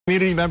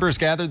Community members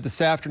gathered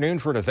this afternoon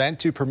for an event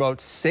to promote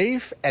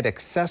safe and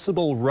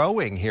accessible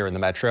rowing here in the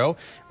metro.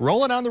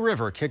 Rolling on the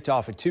River kicked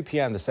off at 2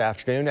 p.m. this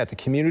afternoon at the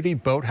Community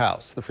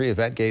Boathouse. The free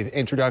event gave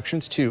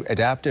introductions to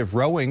adaptive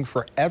rowing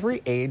for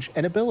every age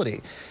and ability.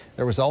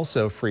 There was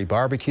also free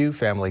barbecue,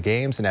 family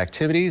games and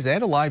activities,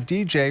 and a live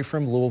DJ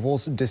from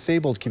Louisville's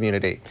disabled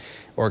community.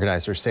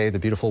 Organizers say the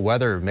beautiful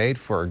weather made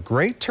for a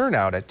great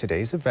turnout at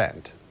today's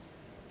event.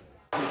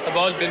 I've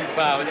always been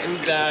proud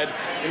and glad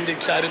and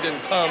excited and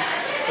pumped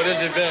for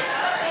this event.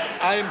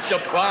 I am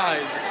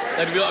surprised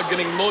that we are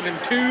getting more than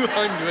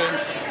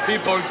 200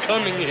 people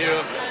coming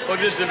here for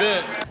this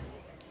event.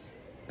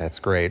 That's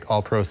great.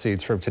 All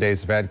proceeds from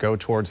today's event go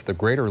towards the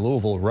Greater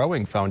Louisville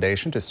Rowing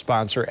Foundation to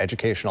sponsor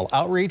educational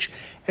outreach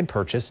and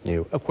purchase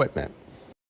new equipment.